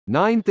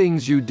9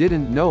 things you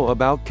didn't know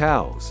about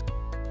cows.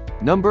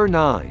 Number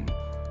 9.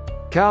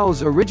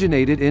 Cows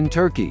originated in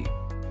Turkey.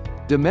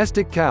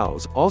 Domestic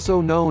cows,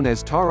 also known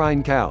as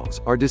taurine cows,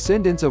 are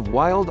descendants of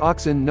wild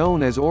oxen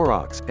known as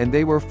aurochs, and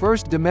they were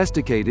first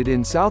domesticated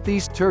in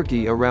southeast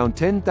Turkey around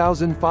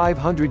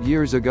 10,500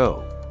 years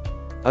ago.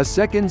 A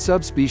second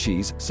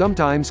subspecies,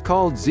 sometimes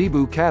called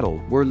zebu cattle,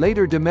 were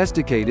later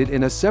domesticated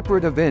in a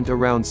separate event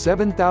around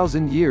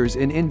 7,000 years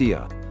in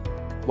India.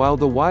 While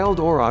the wild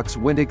aurochs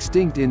went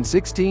extinct in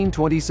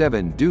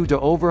 1627 due to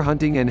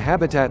overhunting and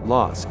habitat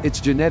loss, its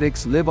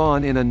genetics live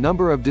on in a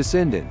number of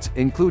descendants,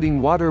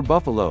 including water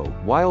buffalo,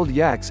 wild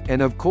yaks,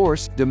 and of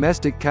course,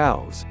 domestic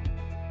cows.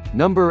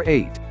 Number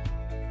 8.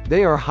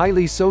 They are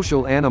highly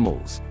social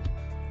animals.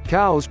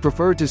 Cows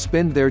prefer to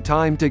spend their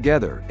time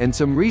together, and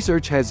some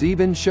research has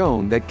even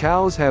shown that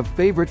cows have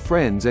favorite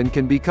friends and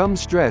can become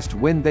stressed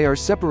when they are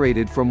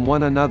separated from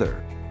one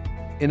another.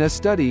 In a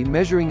study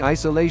measuring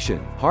isolation,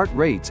 heart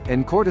rates,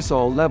 and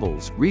cortisol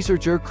levels,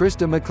 researcher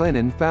Krista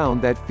McLennan found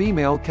that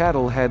female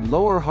cattle had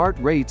lower heart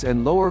rates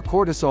and lower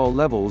cortisol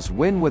levels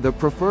when with a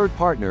preferred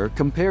partner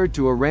compared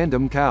to a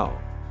random cow.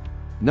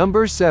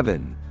 Number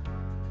 7.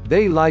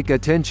 They like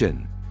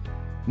attention.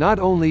 Not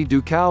only do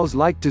cows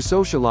like to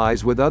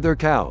socialize with other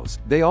cows,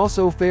 they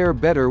also fare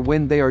better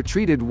when they are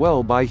treated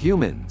well by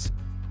humans.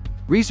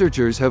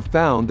 Researchers have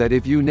found that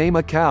if you name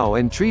a cow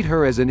and treat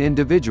her as an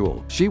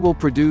individual, she will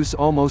produce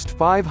almost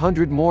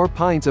 500 more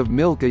pints of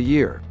milk a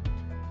year.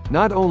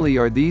 Not only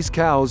are these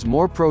cows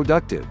more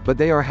productive, but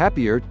they are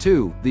happier,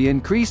 too. The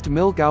increased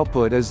milk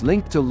output is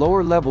linked to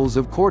lower levels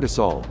of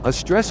cortisol, a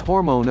stress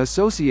hormone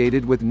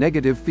associated with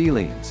negative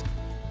feelings.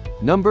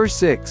 Number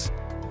 6.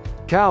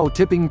 Cow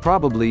tipping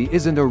probably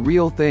isn't a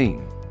real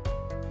thing.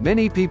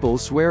 Many people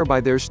swear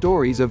by their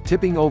stories of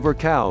tipping over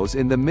cows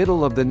in the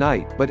middle of the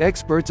night, but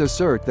experts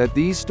assert that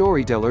these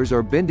storytellers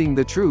are bending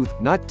the truth,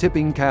 not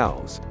tipping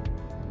cows.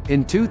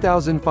 In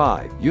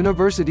 2005,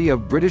 University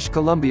of British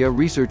Columbia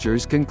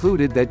researchers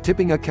concluded that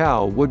tipping a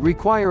cow would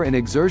require an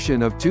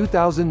exertion of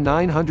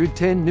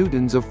 2,910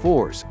 newtons of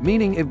force,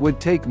 meaning it would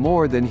take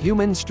more than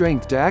human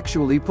strength to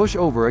actually push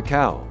over a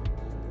cow.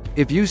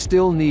 If you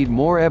still need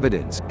more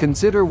evidence,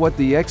 consider what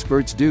the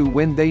experts do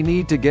when they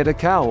need to get a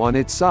cow on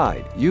its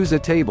side: use a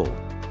table.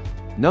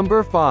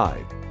 Number 5.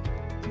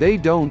 They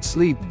don't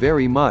sleep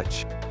very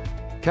much.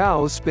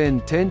 Cows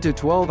spend 10 to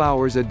 12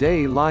 hours a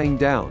day lying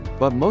down,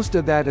 but most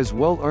of that is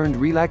well-earned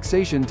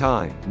relaxation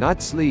time,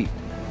 not sleep.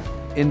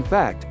 In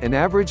fact, an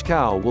average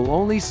cow will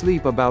only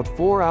sleep about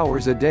 4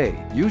 hours a day,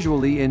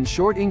 usually in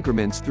short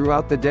increments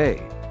throughout the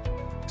day.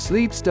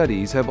 Sleep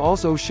studies have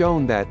also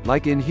shown that,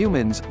 like in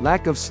humans,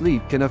 lack of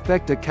sleep can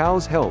affect a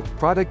cow's health,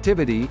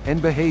 productivity, and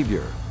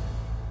behavior.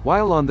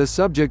 While on the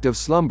subject of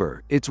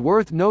slumber, it's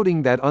worth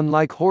noting that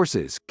unlike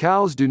horses,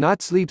 cows do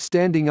not sleep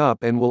standing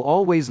up and will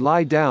always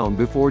lie down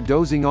before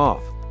dozing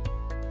off.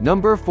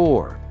 Number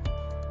 4.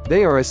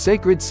 They are a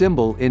sacred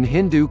symbol in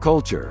Hindu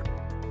culture.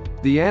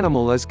 The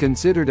animal is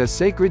considered a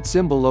sacred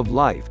symbol of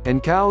life,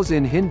 and cows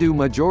in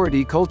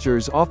Hindu-majority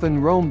cultures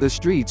often roam the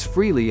streets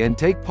freely and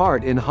take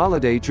part in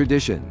holiday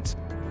traditions.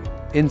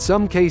 In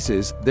some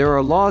cases, there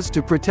are laws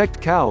to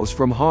protect cows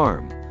from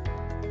harm.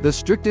 The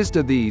strictest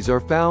of these are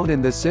found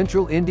in the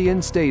central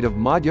Indian state of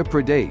Madhya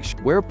Pradesh,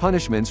 where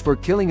punishments for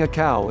killing a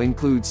cow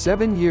include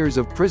 7 years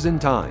of prison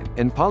time,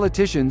 and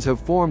politicians have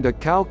formed a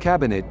cow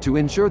cabinet to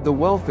ensure the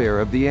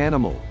welfare of the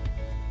animal.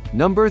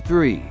 Number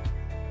 3.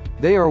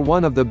 They are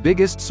one of the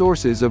biggest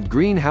sources of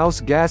greenhouse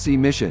gas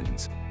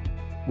emissions.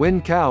 When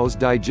cows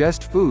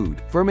digest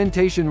food,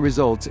 fermentation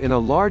results in a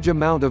large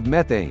amount of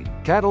methane.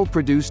 Cattle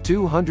produce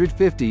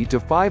 250 to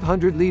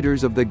 500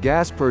 liters of the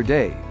gas per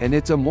day, and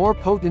it's a more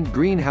potent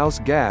greenhouse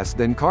gas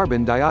than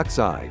carbon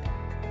dioxide.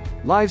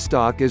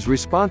 Livestock is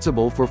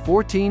responsible for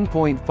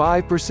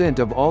 14.5%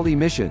 of all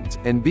emissions,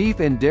 and beef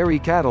and dairy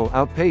cattle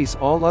outpace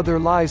all other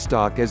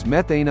livestock as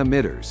methane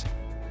emitters.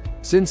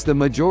 Since the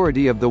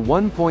majority of the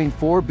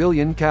 1.4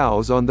 billion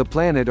cows on the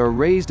planet are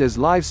raised as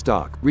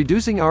livestock,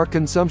 reducing our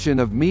consumption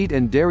of meat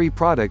and dairy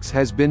products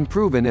has been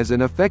proven as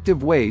an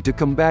effective way to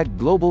combat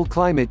global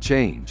climate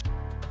change.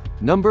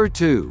 Number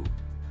 2.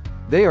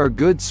 They are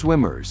good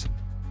swimmers.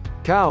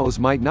 Cows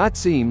might not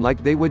seem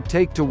like they would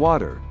take to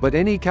water, but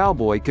any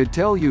cowboy could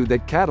tell you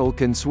that cattle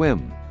can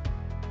swim.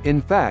 In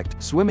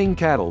fact, swimming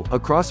cattle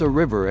across a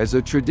river is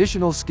a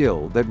traditional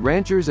skill that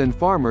ranchers and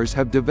farmers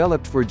have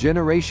developed for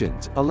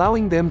generations,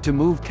 allowing them to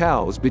move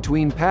cows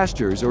between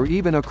pastures or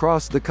even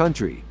across the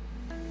country.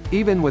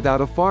 Even without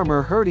a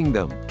farmer herding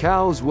them,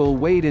 cows will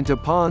wade into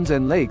ponds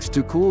and lakes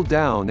to cool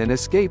down and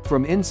escape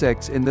from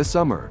insects in the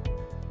summer.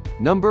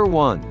 Number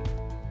 1.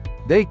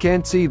 They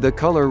can't see the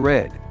color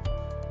red.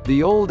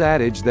 The old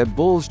adage that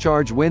bulls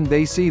charge when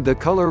they see the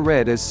color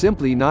red is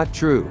simply not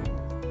true.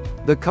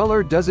 The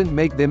color doesn't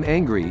make them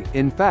angry.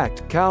 In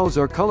fact, cows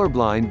are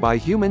colorblind by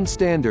human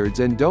standards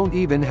and don't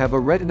even have a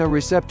retina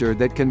receptor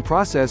that can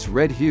process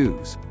red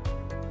hues.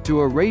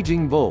 To a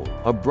raging bull,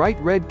 a bright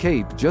red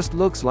cape just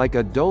looks like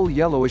a dull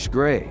yellowish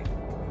gray.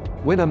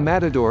 When a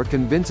matador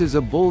convinces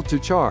a bull to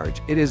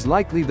charge, it is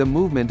likely the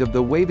movement of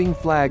the waving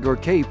flag or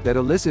cape that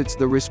elicits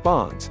the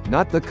response,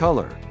 not the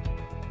color.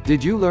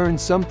 Did you learn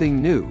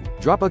something new?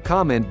 Drop a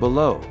comment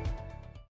below.